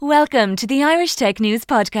Welcome to the Irish Tech News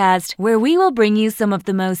Podcast, where we will bring you some of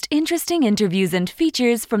the most interesting interviews and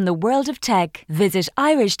features from the world of tech. Visit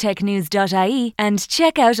irishtechnews.ie and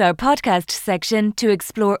check out our podcast section to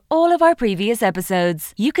explore all of our previous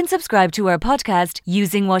episodes. You can subscribe to our podcast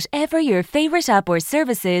using whatever your favourite app or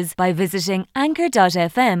service is by visiting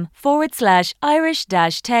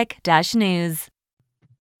anchor.fm/Irish-tech-news.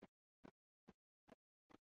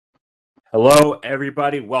 Hello,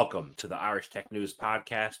 everybody. Welcome to the Irish Tech News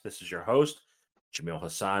Podcast. This is your host, Jamil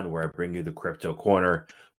Hasan, where I bring you the Crypto Corner,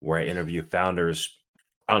 where I interview founders,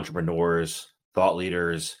 entrepreneurs, thought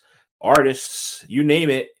leaders, artists, you name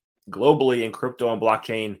it, globally in crypto and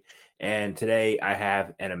blockchain. And today I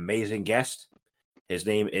have an amazing guest. His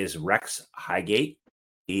name is Rex Hygate.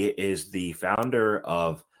 He is the founder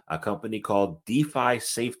of a company called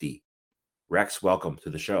DeFiSafety. Rex, welcome to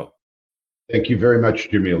the show. Thank you very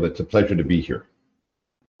much, Jamil. It's a pleasure to be here.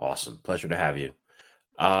 Awesome. Pleasure to have you.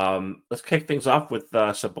 Let's kick things off with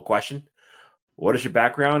a simple question. What is your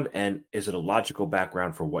background, and is it a logical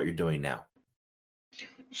background for what you're doing now?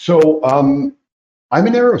 So I'm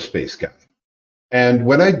an aerospace guy. And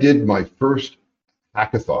when I did my first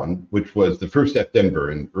hackathon, which was the first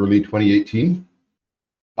EthDenver in early 2018,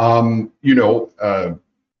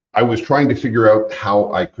 I was trying to figure out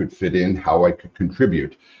how I could fit in, how I could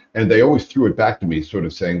contribute. And they always threw it back to me, sort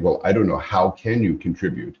of saying, well, I don't know, how can you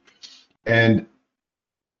contribute? And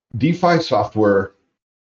DeFi software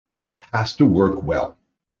has to work well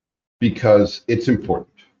because it's important.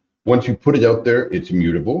 Once you put it out there, it's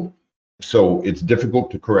immutable. So it's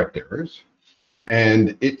difficult to correct errors.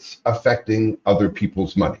 And it's affecting other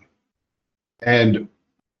people's money. And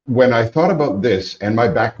when I thought about this and my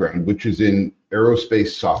background, which is in aerospace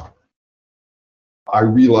software, I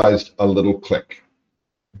realized a little click.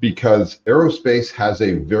 Because aerospace has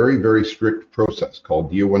a very, very strict process called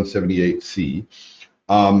DO 178C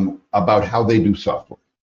about how they do software.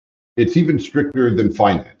 It's even stricter than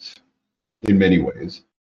finance in many ways.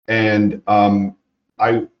 And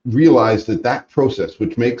I realized that process,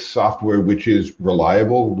 which makes software which is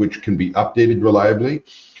reliable, which can be updated reliably,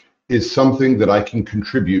 is something that I can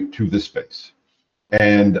contribute to this space.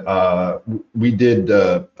 And we did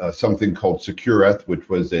something called SecureEth, which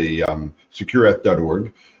was a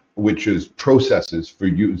SecureEth.org, which is processes for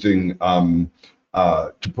using to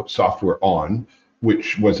put software on,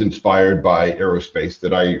 which was inspired by aerospace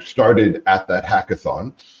that I started at that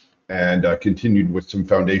hackathon and continued with some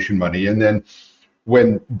foundation money. And then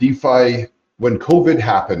when COVID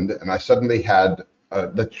happened and I suddenly had,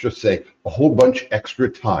 let's just say, a whole bunch extra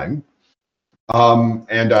time,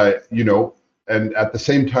 and at the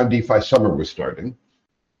same time, DeFi Summer was starting.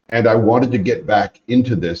 And I wanted to get back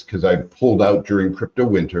into this because I pulled out during crypto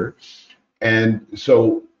winter. And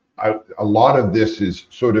so a lot of this is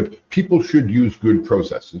sort of, people should use good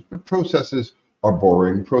processes, but processes are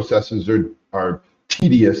boring. Processes are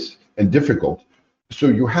tedious and difficult. So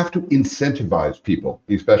you have to incentivize people,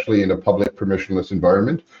 especially in a public permissionless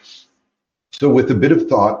environment. So with a bit of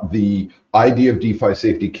thought, the idea of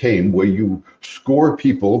DeFiSafety came where you score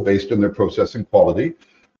people based on their process and quality,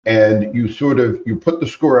 and you put the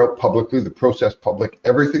score out publicly, the process public,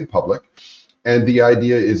 everything public. And the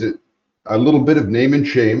idea is a little bit of name and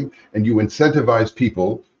shame, and you incentivize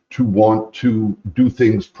people to want to do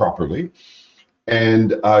things properly.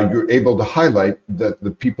 And you're able to highlight that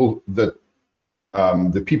the people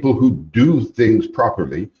who do things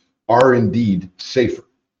properly are indeed safer.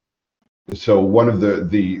 So one of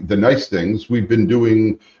the nice things, we've been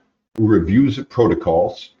doing reviews of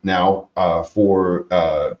protocols now for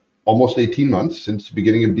almost 18 months, since the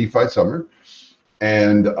beginning of DeFi Summer.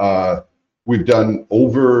 And we've done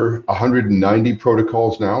over 190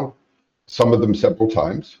 protocols now, some of them several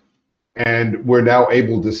times. And we're now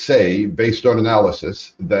able to say, based on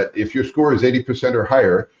analysis, that if your score is 80% or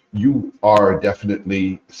higher, you are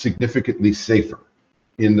definitely significantly safer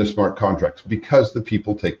in the smart contracts because the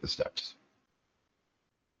people take the steps.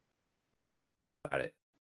 Got it.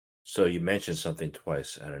 So you mentioned something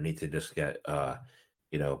twice, and I need to just get,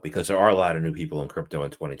 because there are a lot of new people in crypto in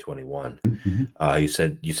 2021. Mm-hmm.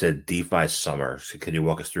 You said DeFi Summer. So can you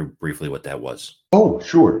walk us through briefly what that was? Oh,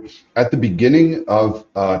 sure. At the beginning of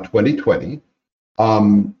 2020,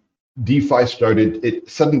 DeFi started. It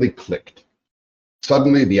suddenly clicked.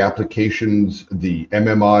 Suddenly, the applications, the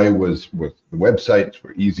MMI was the websites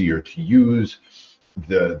were easier to use.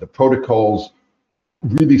 The protocols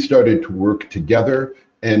really started to work together,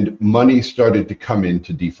 and money started to come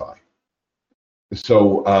into DeFi.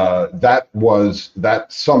 So that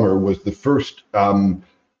summer was the first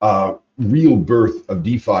real birth of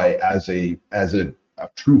DeFi as a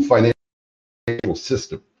true financial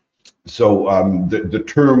system. So the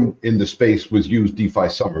term in the space was used DeFi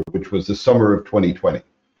Summer, which was the summer of 2020,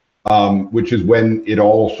 which is when it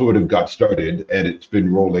all sort of got started, and it's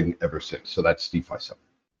been rolling ever since. So that's DeFi Summer.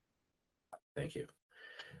 Thank you.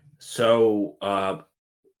 So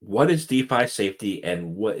what is DeFiSafety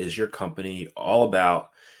and what is your company all about?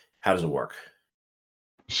 How does it work?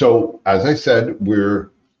 So as I said,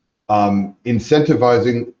 we're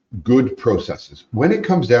incentivizing good processes. When it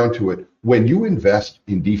comes down to it, when you invest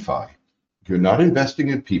in DeFi, you're not investing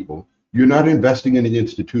in people, you're not investing in an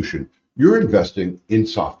institution, you're investing in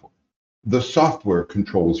software. The software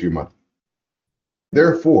controls your money.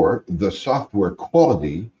 Therefore, the software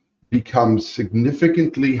quality becomes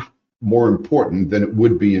significantly more important than it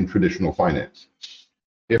would be in traditional finance.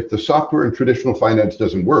 If the software in traditional finance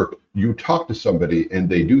doesn't work, you talk to somebody and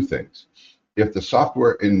they do things. If the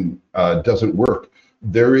software doesn't work,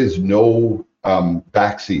 there is no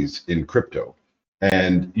backsies in crypto.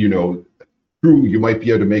 And, true, you might be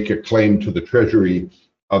able to make a claim to the treasury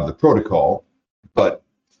of the protocol, but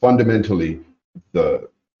fundamentally, the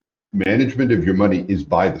management of your money is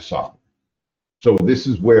by the software. So this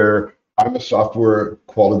is where I'm a software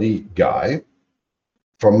quality guy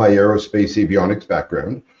from my aerospace avionics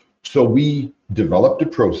background. So we developed a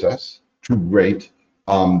process to rate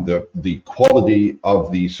the quality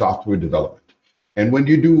of the software development. And when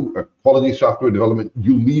you do a quality software development,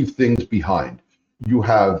 you leave things behind. You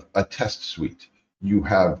have a test suite, you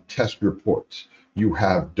have test reports, you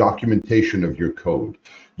have documentation of your code,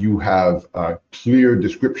 you have a clear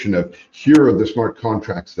description of here are the smart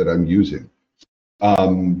contracts that I'm using.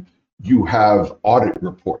 You have audit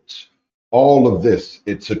reports. All of this,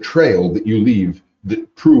 it's a trail that you leave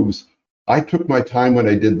that proves I took my time when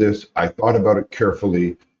I did this, I thought about it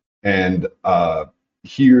carefully, and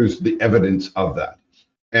here's the evidence of that.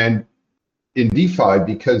 And in DeFi,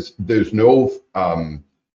 because there's no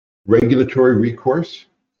regulatory recourse,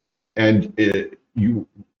 and you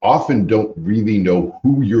often don't really know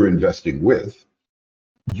who you're investing with,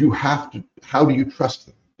 you have to, how do you trust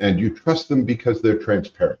them? And you trust them because they're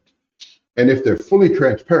transparent. And if they're fully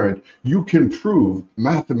transparent, you can prove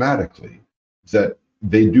mathematically that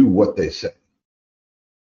they do what they say.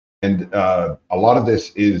 And a lot of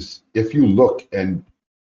this is, if you look at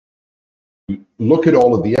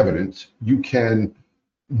all of the evidence, you can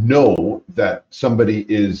know that somebody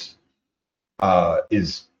is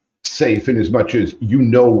safe in as much as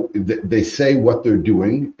that they say what they're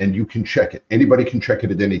doing and you can check it. Anybody can check it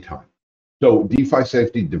at any time. So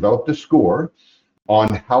DeFiSafety developed a score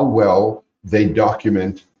on how well they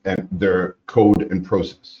document their code and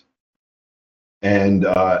process. And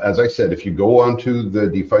as I said, if you go onto the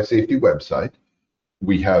DeFiSafety website,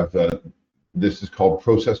 we have, this is called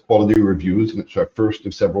Process Quality Reviews, and it's our first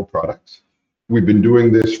of several products. We've been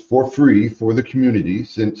doing this for free for the community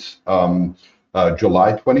since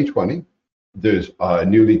July 2020. There's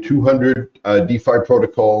nearly 200 DeFi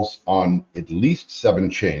protocols on at least 7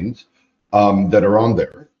 chains that are on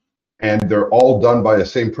there. And they're all done by the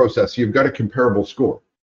same process. So you've got a comparable score.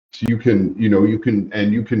 So you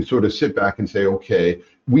can sort of sit back and say, okay,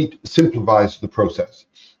 we simplified the process.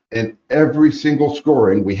 And every single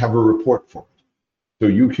scoring, we have a report for it. So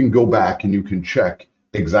you can go back and you can check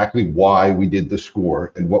exactly why we did the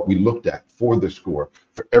score and what we looked at for the score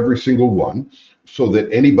for every single one, so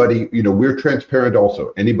that anybody, we're transparent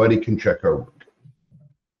also. Anybody can check our work.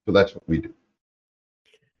 So that's what we do.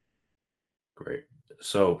 Great.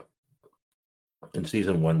 So in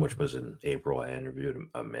season 1, which was in April, I interviewed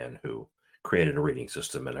a man who created a rating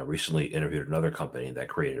system, and I recently interviewed another company that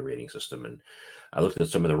created a rating system. And I looked at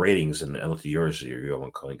some of the ratings, and I looked at yours. You're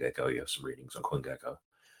on CoinGecko. You have some ratings on CoinGecko,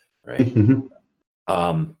 right?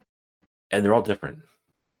 And they're all different,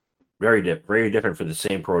 very different for the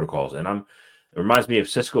same protocols. And it reminds me of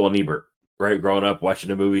Siskel and Ebert, right? Growing up watching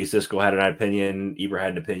the movie, Siskel had an opinion, Ebert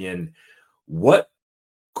had an opinion. What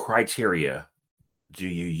criteria do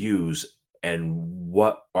you use, and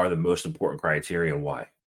what are the most important criteria and why?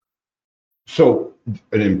 So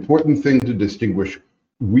an important thing to distinguish,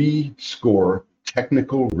 we score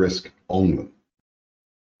technical risk only.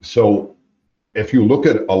 So if you look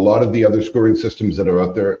at a lot of the other scoring systems that are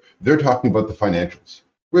out there, they're talking about the financials.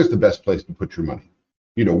 Where's the best place to put your money?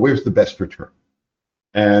 Where's the best return?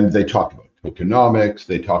 And they talk about tokenomics,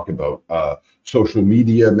 they talk about social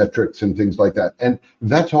media metrics and things like that. And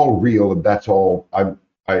that's all real, and that's all, I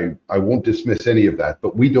won't dismiss any of that,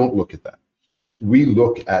 but we don't look at that. We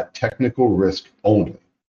look at technical risk only.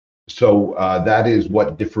 So that is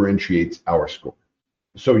what differentiates our score.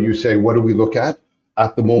 So you say, what do we look at?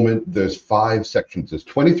 At the moment, there's 5 sections. There's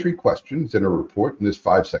 23 questions in a report, and there's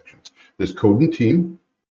 5 sections. There's code and team,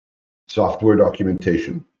 software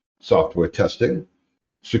documentation, software testing,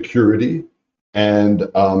 security, and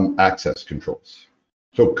access controls.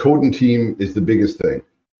 So code and team is the biggest thing.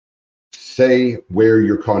 Say where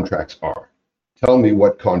your contracts are. Tell me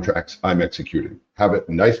what contracts I'm executing. Have it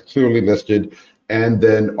nice, clearly listed. And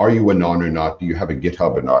then, are you a non or not? Do you have a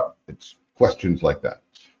GitHub or not? It's questions like that.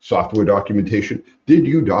 Software documentation. Did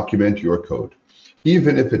you document your code?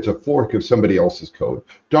 Even if it's a fork of somebody else's code,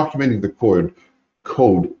 documenting the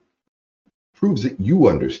code proves that you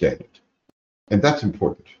understand it. And that's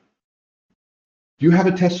important. Do you have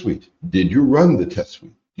a test suite? Did you run the test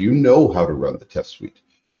suite? Do you know how to run the test suite?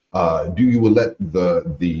 Do you let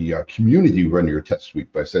the community run your test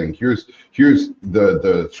suite by saying, here's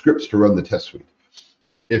the scripts to run the test suite?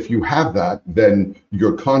 If you have that, then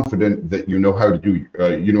you're confident that you know how to do,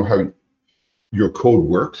 you know how your code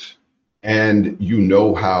works, and you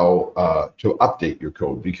know how to update your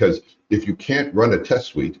code. Because if you can't run a test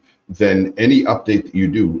suite, then any update that you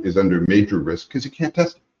do is under major risk because you can't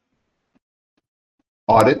test it.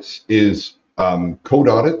 Audits is code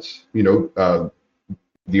audits. You know,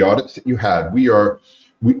 the audits that you had. We are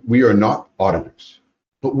not auditors,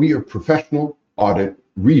 but we are professional audit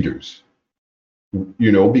readers.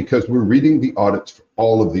 You know, because we're reading the audits for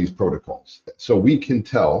all of these protocols, so we can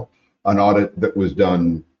tell an audit that was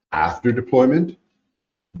done after deployment.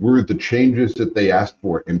 Were the changes that they asked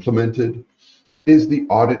for implemented? Is the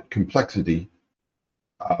audit complexity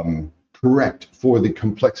correct for the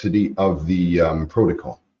complexity of the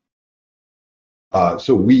protocol?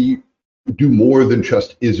 So we do more than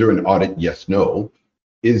just, is there an audit? Yes, no.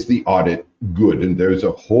 Is the audit good? And there's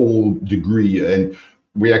a whole degree, and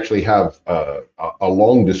we actually have a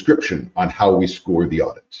long description on how we score the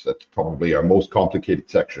audits. That's probably our most complicated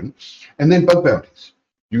section. And then bug bounties.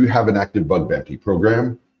 Do you have an active bug bounty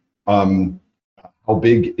program? How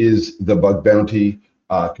big is the bug bounty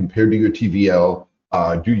compared to your TVL?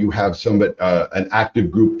 Do you have an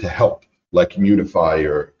active group to help, like Communify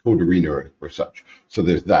or Code Arena or such? So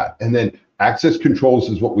there's that. And then access controls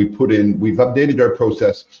is what we put in. We've updated our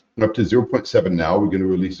process up to 0.7 now. We're going to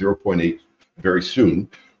release 0.8 very soon,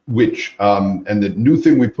 which, and the new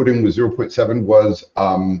thing we put in with 0.7 was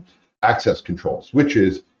access controls, which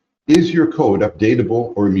is your code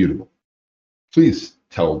updatable or immutable? Please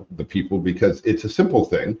tell the people, because it's a simple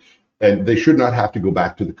thing and they should not have to go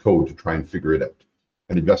back to the code to try and figure it out.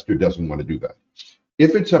 An investor doesn't want to do that.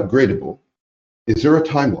 If it's upgradable, is there a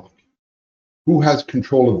time lock? Who has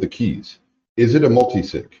control of the keys? Is it a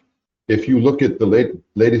multi-sig? If you look at the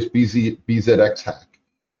latest BZX hack,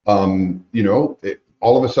 you know,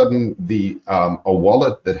 all of a sudden a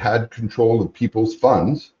wallet that had control of people's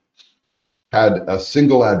funds had a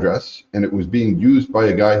single address, and it was being used by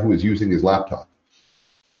a guy who was using his laptop.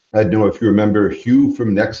 I don't know if you remember, Hugh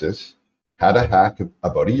from Nexus had a hack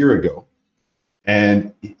about a year ago.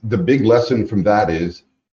 And the big lesson from that is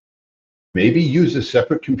maybe use a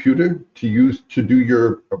separate computer to do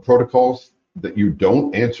your protocols that you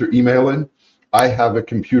don't answer email in. I have a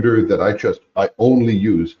computer that I only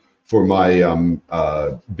use for my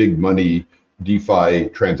big money DeFi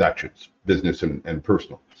transactions, business and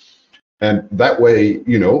personal. And that way,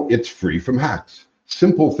 you know, it's free from hacks.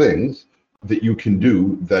 Simple things that you can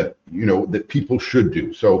do that, you know, that people should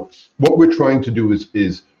do. So what we're trying to do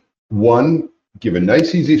is one, give a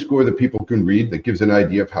nice, easy score that people can read that gives an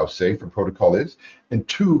idea of how safe a protocol is. And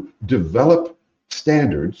two, develop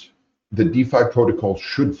standards that DeFi protocols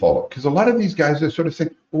should follow. Because a lot of these guys are sort of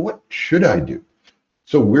saying, well, what should I do?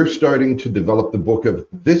 So we're starting to develop the book of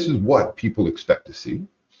this is what people expect to see.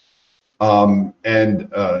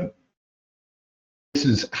 This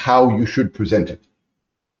is how you should present it.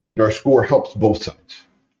 Our score helps both sides.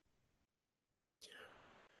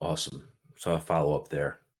 Awesome. So I'll follow up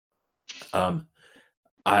there.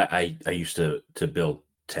 I used to build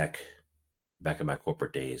tech back in my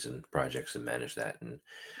corporate days and projects and manage that.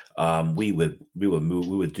 And we would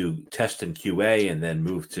do test and QA and then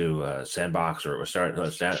move to sandbox or start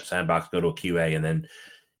sandbox, go to a QA and then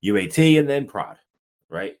UAT and then prod,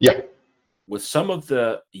 right? Yeah. With some of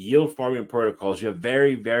the yield farming protocols, you have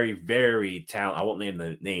very, very, very talented. I won't name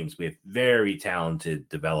the names. We have very talented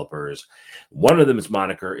developers. One of them's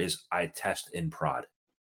moniker is I test in prod.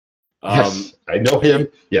 Yes, I know him.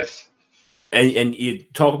 Yes. And you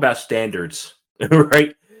talk about standards,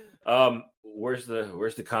 right? Where's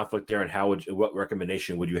the conflict there, and what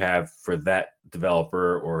recommendation would you have for that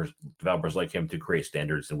developer or developers like him to create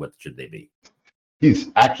standards, and what should they be? He's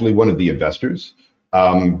actually one of the investors.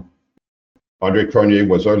 Andre Cornier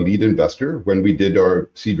was our lead investor when we did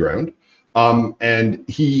our seed round. And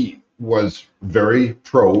he was very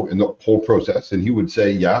pro in the whole process. And he would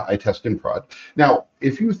say, yeah, I test in prod. Now,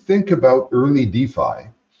 if you think about early DeFi,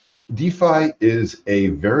 DeFi is a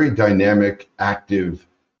very dynamic, active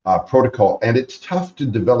protocol, and it's tough to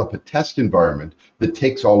develop a test environment that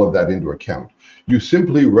takes all of that into account. You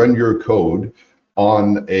simply run your code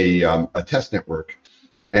on a test network,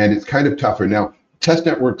 and it's kind of tougher. Now, test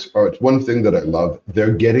networks are, it's one thing that I love.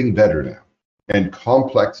 They're getting better now, and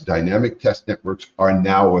complex dynamic test networks are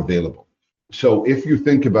now available. So if you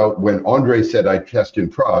think about when Andre said I test in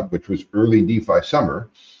prod, which was early DeFi Summer,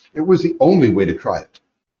 it was the only way to try it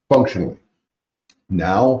functionally.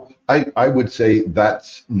 Now, I would say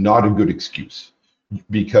that's not a good excuse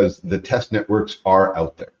because the test networks are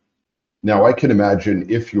out there. Now, I can imagine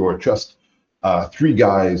if you're just three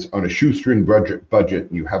guys on a shoestring budget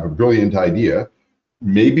and you have a brilliant idea,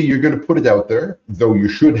 maybe you're going to put it out there, though you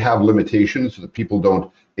should have limitations so that people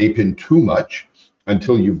don't ape in too much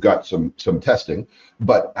until you've got some testing.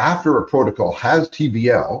 But after a protocol has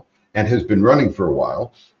TVL and has been running for a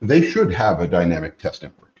while, they should have a dynamic test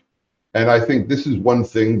network. And I think this is one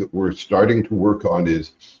thing that we're starting to work on,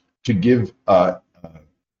 is to give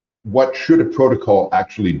what should a protocol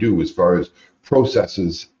actually do as far as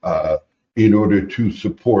processes in order to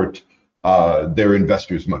support their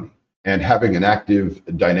investors' money. And having an active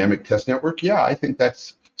dynamic test network, yeah, I think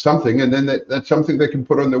that's something. And then that's something they can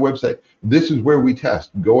put on their website. This is where we test.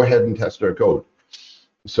 Go ahead and test our code.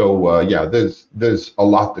 So yeah, there's a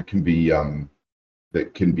lot that can be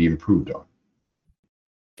improved on.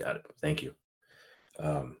 Got it. Thank you.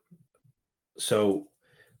 So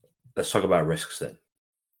let's talk about risks then.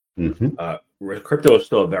 Crypto is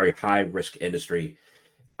still a very high risk industry,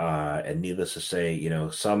 and needless to say,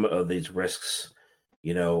 some of these risks,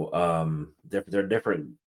 they're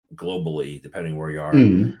different globally depending where you are.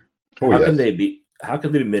 How can they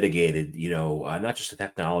be mitigated? Not just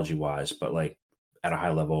technology wise, but like at a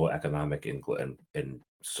high level, economic and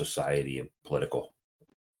society and political.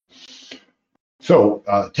 So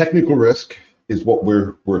technical risk is what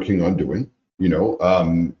we're working on doing,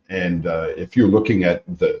 and if you're looking at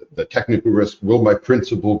the technical risk, will my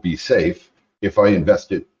principal be safe if I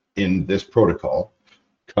invest it in this protocol?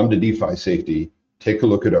 Come to DeFiSafety, take a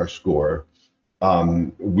look at our score.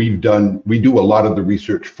 We do a lot of the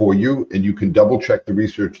research for you, and you can double check the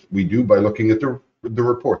research that we do by looking at the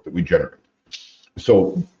report that we generate.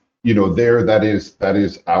 So, that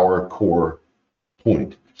is our core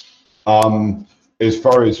point. As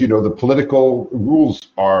far as the political rules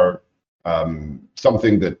are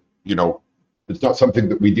something that it's not something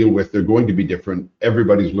that we deal with. They're going to be different.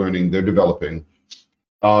 Everybody's learning. They're developing.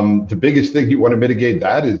 The biggest thing you want to mitigate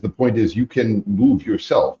that is, the point is, you can move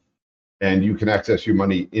yourself and you can access your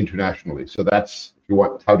money internationally. So that's, if you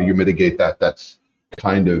want, how do you mitigate that? That's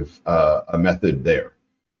kind of a method there.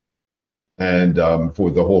 And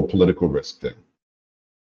for the whole political risk thing.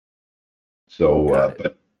 So,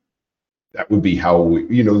 but that would be how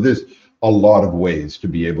there's a lot of ways to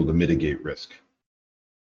be able to mitigate risk.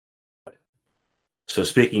 So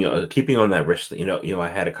speaking of keeping on that risk, I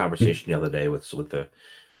had a conversation the other day with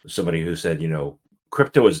somebody who said,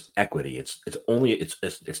 crypto is equity.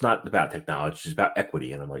 It's not about technology. It's about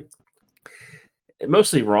equity. And I'm like,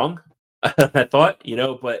 mostly wrong. I thought,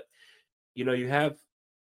 but you have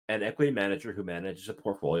an equity manager who manages a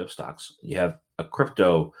portfolio of stocks. You have a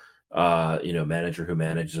crypto manager who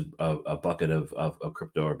manages a bucket of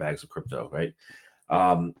crypto or bags of crypto, right?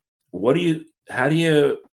 How do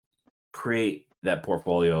you create that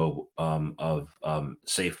portfolio of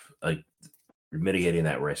safe, like mitigating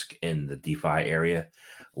that risk in the DeFi area?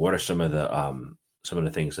 What are some of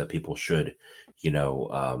the things that people should,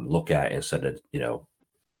 look at instead of,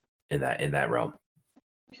 in that realm?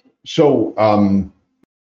 So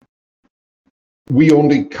we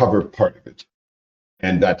only cover part of it.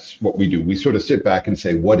 And that's what we do. We sort of sit back and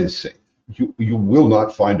say, what is safe? You will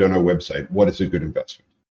not find on our website what is a good investment,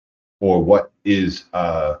 or what is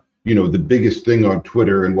the biggest thing on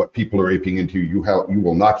Twitter and what people are aping into. You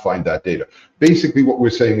will not find that data. Basically, what we're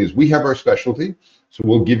saying is, we have our specialty, so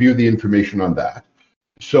we'll give you the information on that.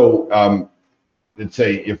 So let's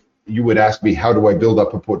say if you would ask me, how do I build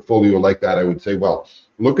up a portfolio like that? I would say, well,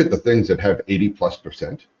 look at the things that have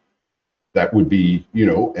 80+%. That would be,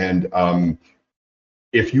 and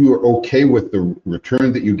if you are okay with the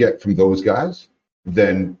return that you get from those guys,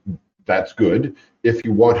 then that's good. If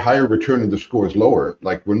you want higher return and the score is lower,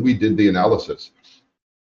 like when we did the analysis,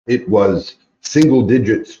 it was single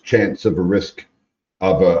digits chance of a risk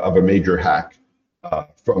of a major hack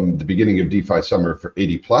from the beginning of DeFi Summer for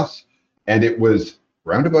 80+, and it was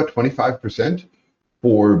around about 25%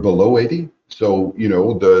 for below 80. So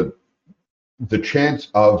the chance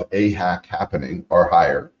of a hack happening are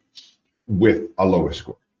higher with a lower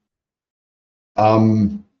score.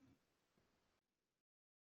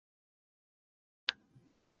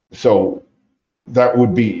 So that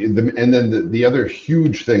would be and then the other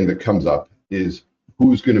huge thing that comes up is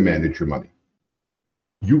who's going to manage your money.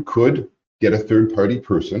 You could get a third-party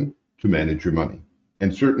person to manage your money.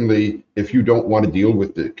 And certainly, if you don't want to deal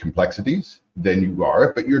with the complexities, then you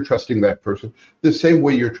are, but you're trusting that person the same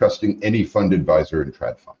way you're trusting any fund advisor in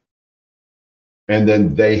TradFi. And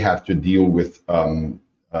then they have to deal with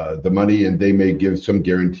the money, and they may give some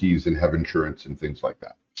guarantees and have insurance and things like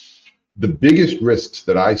that. The biggest risks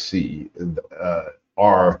that I see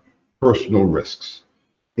are personal risks,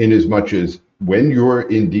 in as much as when you're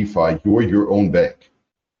in DeFi, you're your own bank.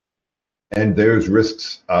 And there's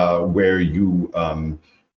risks where you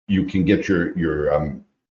can get your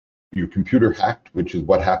computer hacked, which is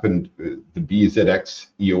what happened, the BZX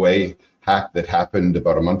EOA hack that happened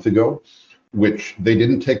about a month ago, which they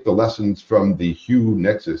didn't take the lessons from the Hue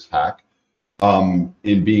Nexus hack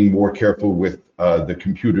in being more careful with the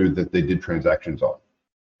computer that they did transactions on.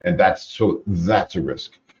 And that's a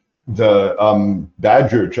risk. The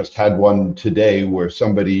Badger just had one today where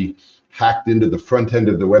somebody hacked into the front end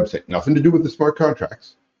of the website, nothing to do with the smart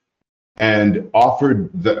contracts, and offered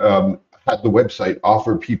had the website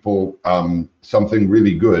offer people something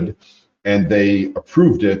really good, and they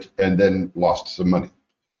approved it and then lost some money.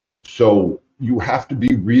 So you have to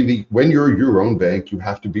be really, when you're your own bank, you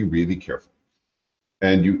have to be really careful.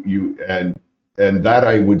 And and that,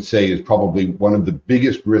 I would say, is probably one of the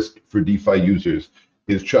biggest risks for DeFi users,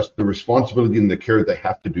 is just the responsibility and the care they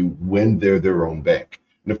have to do when they're their own bank.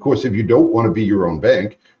 And of course, if you don't want to be your own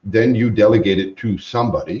bank, then you delegate it to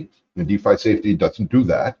somebody. And DeFiSafety doesn't do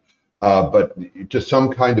that, but to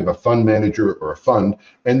some kind of a fund manager or a fund,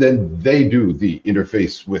 and then they do the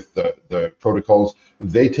interface with the protocols.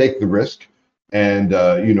 They take the risk, and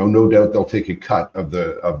no doubt they'll take a cut of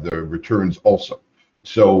the returns also.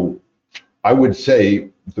 So I would say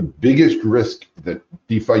the biggest risk that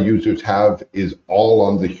DeFi users have is all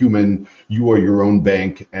on the human. You are your own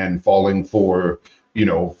bank, and falling for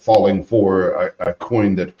a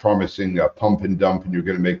coin that's promising a pump and dump and you're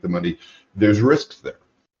going to make the money. There's risks there.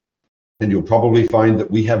 And you'll probably find that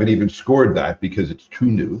we haven't even scored that because it's too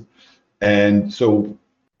new. And so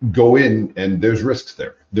go in, and there's risks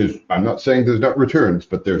there. I'm not saying there's not returns,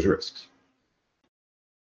 but there's risks.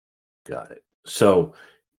 Got it. So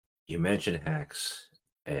you mentioned hacks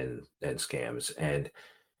and scams, and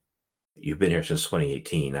you've been here since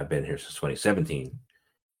 2018. I've been here since 2017.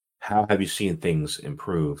 How have you seen things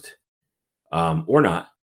improved, or not?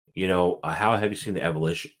 How have you seen the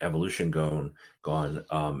evolution gone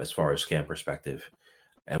as far as scam perspective,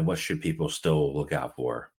 and what should people still look out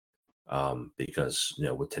for? Because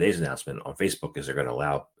with today's announcement on Facebook, is they're going to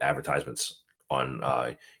allow advertisements on,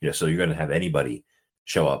 so you're going to have anybody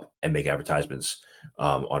show up and make advertisements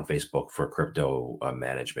on Facebook for crypto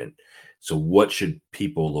management. So what should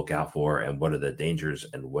people look out for, and what are the dangers,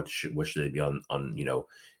 and what should they be on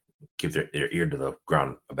give their ear to the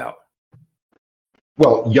ground about?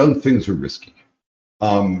 Well, young things are risky.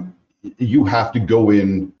 You have to go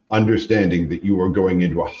in understanding that you are going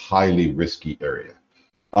into a highly risky area.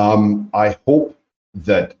 I hope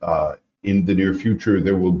that in the near future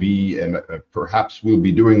there will be, and perhaps we'll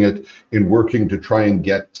be doing it, in working to try and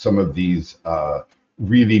get some of these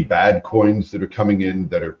really bad coins that are coming in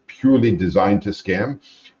that are purely designed to scam,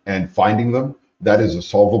 and finding them. That is a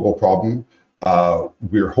solvable problem.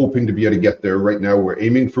 We're hoping to be able to get there. Right now, we're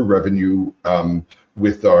aiming for revenue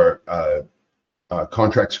with our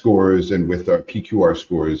contract scores and with our PQR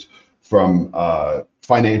scores from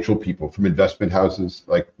financial people, from investment houses.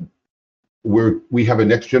 Like we have a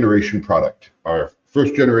next generation product. Our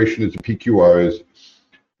first generation is the PQRs.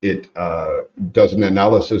 It does an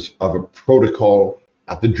analysis of a protocol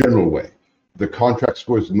at the general way. The contract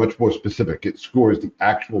score is much more specific. It scores the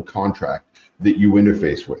actual contract that you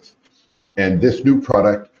interface with. And this new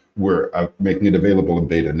product, we're making it available in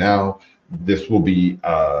beta now. This will be,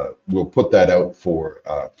 we'll put that out for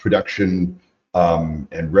production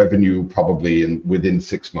and revenue probably within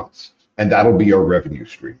 6 months. And that'll be our revenue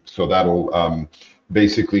stream. So that'll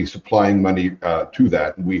basically supplying money to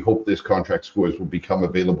that. And we hope this contract scores will become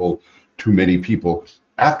available to many people.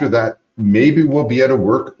 After that, maybe we'll be able to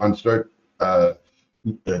work on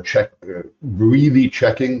really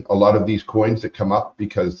checking a lot of these coins that come up,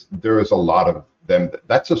 because there is a lot of them.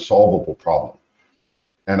 That's a solvable problem.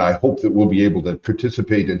 And I hope that we'll be able to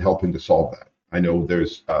participate in helping to solve that. I know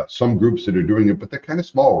there's some groups that are doing it, but they're kind of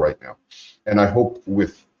small right now. And I hope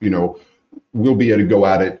with, we'll be able to go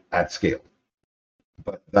at it at scale.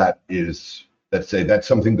 But that's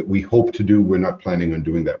something that we hope to do. We're not planning on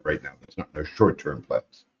doing that right now. That's not our short-term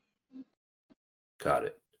plans. Got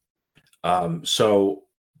it. So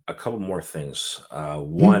a couple more things.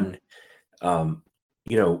 One,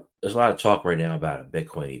 there's a lot of talk right now about a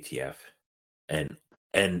Bitcoin ETF, and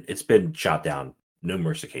it's been shot down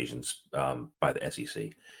numerous occasions by the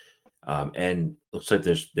SEC. And looks like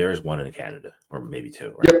there's one in Canada, or maybe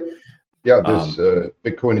two, right? Yep. Yeah, there's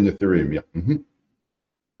Bitcoin and Ethereum. Yeah.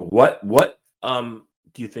 What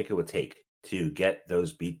do you think it would take to get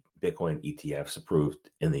those Bitcoin ETFs approved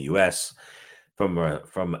in the U.S.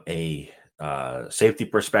 from a safety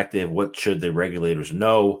perspective? What should the regulators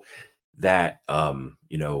know that to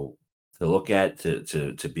look at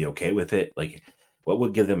to be okay with it? Like, what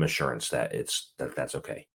would give them assurance that that's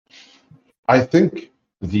okay? I think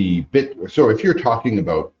so if you're talking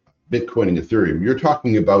about Bitcoin and Ethereum, you're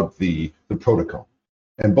talking about the protocol.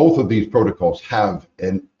 And both of these protocols have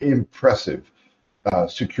an impressive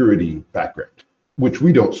security background, which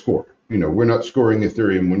we don't score. We're not scoring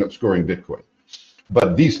Ethereum, we're not scoring Bitcoin.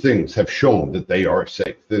 But these things have shown that they are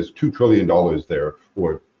safe. There's $2 trillion there,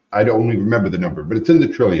 or I don't even remember the number, but it's in the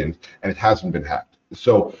trillions, and it hasn't been hacked.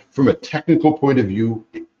 So from a technical point of view,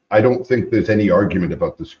 I don't think there's any argument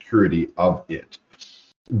about the security of it.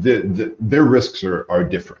 Their risks are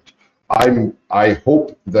different. I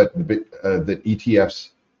hope that that ETFs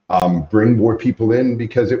bring more people in,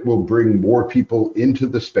 because it will bring more people into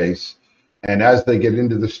the space. And as they get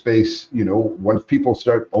into the space, once people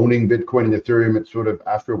start owning Bitcoin and Ethereum, it's sort of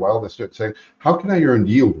after a while they start saying, how can I earn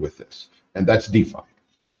yield with this? And that's DeFi.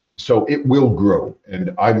 So it will grow.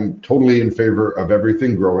 And I'm totally in favor of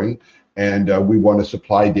everything growing. And we want to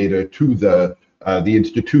supply data to the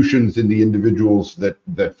institutions and the individuals that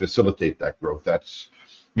facilitate that growth. That's,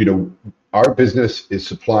 our business is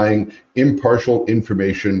supplying impartial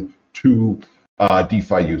information to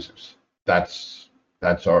DeFi users. That's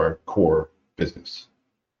our core business.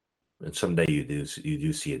 And someday you do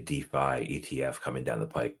see a DeFi ETF coming down the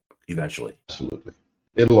pike eventually. Absolutely.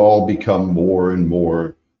 It'll all become more and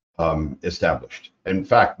more established. In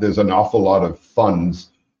fact, there's an awful lot of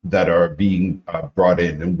funds that are being brought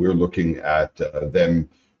in, and we're looking at them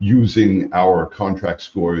using our contract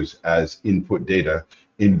scores as input data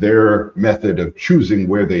in their method of choosing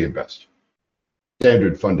where they invest.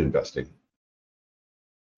 Standard fund investing.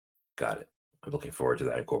 Got it. I'm looking forward to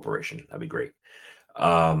that incorporation. That'd be great.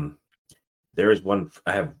 There is one.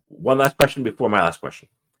 I have one last question before my last question.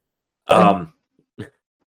 There's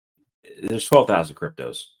 12,000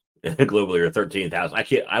 cryptos globally, or 13,000.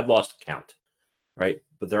 I've lost count, right?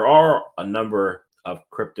 But there are a number of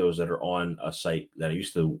cryptos that are on a site that I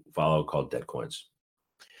used to follow called Dead Coins.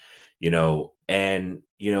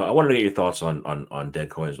 I wanted to get your thoughts on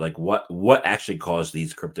Dead Coins. Like, what actually caused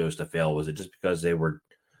these cryptos to fail? Was it just because they were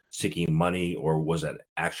seeking money, or was it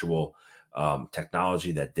actual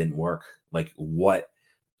technology that didn't work? Like, what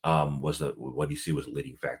do you see was the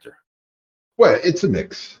leading factor? Well, it's a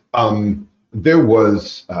mix. There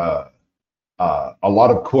was a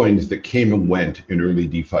lot of coins that came and went in early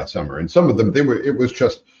DeFi Summer, and some of them it was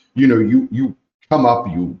just you come up,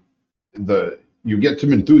 you get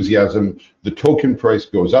some enthusiasm, the token price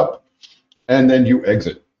goes up, and then you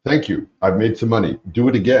exit. Thank you, I've made some money. Do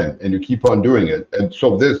it again, and you keep on doing it. And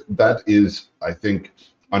so that is, I think,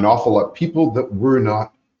 an awful lot of people that were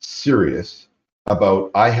not serious about,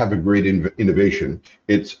 I have a great innovation.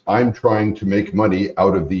 It's, I'm trying to make money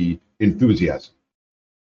out of the enthusiasm.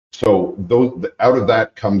 So out of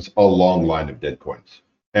that comes a long line of dead coins.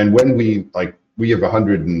 And when we have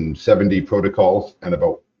 170 protocols, and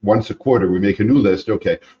about once a quarter we make a new list.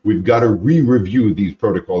 Okay, we've got to re-review these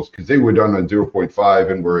protocols because they were done on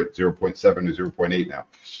 0.5 and we're at 0.7 or 0.8 now.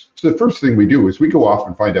 So the first thing we do is we go off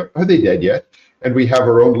and find out, are they dead yet? And we have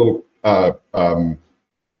our own little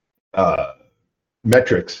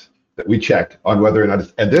metrics that we check on whether or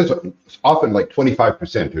not and there's often like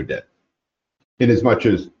 25% are dead, in as much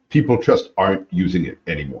as people just aren't using it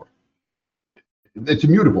anymore. It's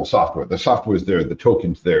immutable software. The software is there, the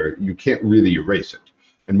token's there. You can't really erase it.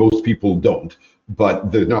 And most people don't,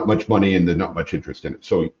 but there's not much money and there's not much interest in it.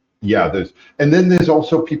 So yeah, and then there's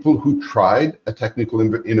also people who tried a technical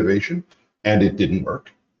innovation and it didn't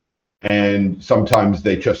work. And sometimes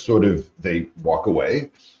they just they walk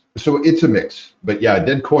away. So it's a mix. But yeah,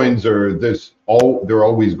 dead coins they're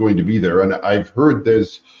always going to be there. And I've heard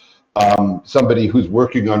there's somebody who's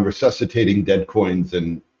working on resuscitating dead coins,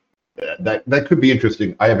 and that could be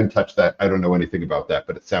interesting. I haven't touched that. I don't know anything about that,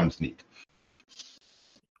 but it sounds neat.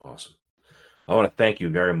 Awesome. I want to thank you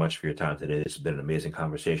very much for your time today. This has been an amazing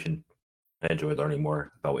conversation. I enjoyed learning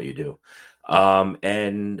more about what you do. My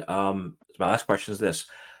last question is this: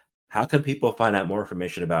 how can people find out more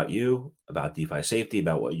information about you, about DeFi Safety,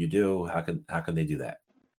 about what you do? How can they do that?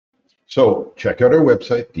 So check out our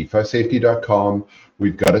website, DeFiSafety.com.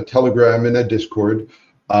 We've got a Telegram and a Discord.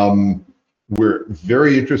 We're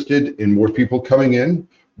very interested in more people coming in.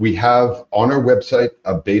 We have on our website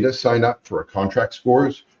a beta sign up for our contract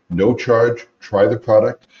scores, no charge, try the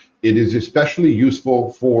product. It is especially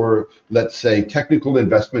useful for, let's say, technical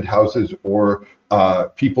investment houses or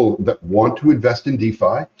people that want to invest in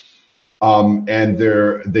DeFi and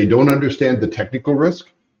they don't understand the technical risk.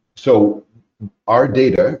 So our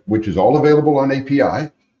data, which is all available on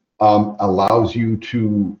API, allows you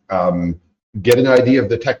to get an idea of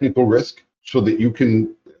the technical risk so that you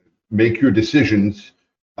can make your decisions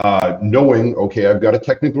knowing, okay, I've got a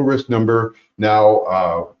technical risk number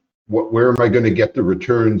now. Where am I going to get the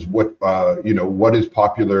returns? What is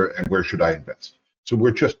popular and where should I invest? So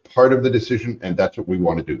we're just part of the decision, and that's what we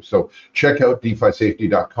want to do. So check out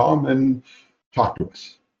DeFiSafety.com and talk to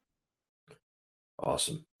us.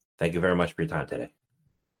 Awesome. Thank you very much for your time today.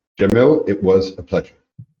 Jamil, it was a pleasure.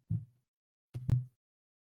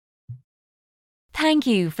 Thank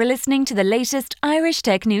you for listening to the latest Irish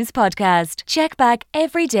Tech News podcast. Check back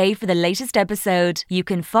every day for the latest episode. You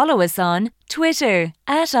can follow us on Twitter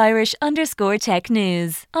 @Irish_Tech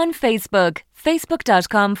News, on Facebook,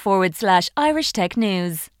 facebook.com/Irish Tech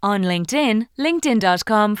News, on LinkedIn,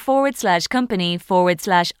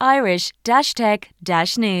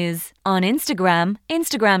 linkedin.com/Irish-Tech-News, on Instagram,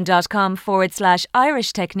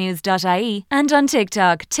 instagram.com/Irish Tech News.ie, and on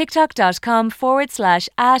TikTok,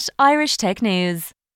 tiktok.com/@Irish Tech News.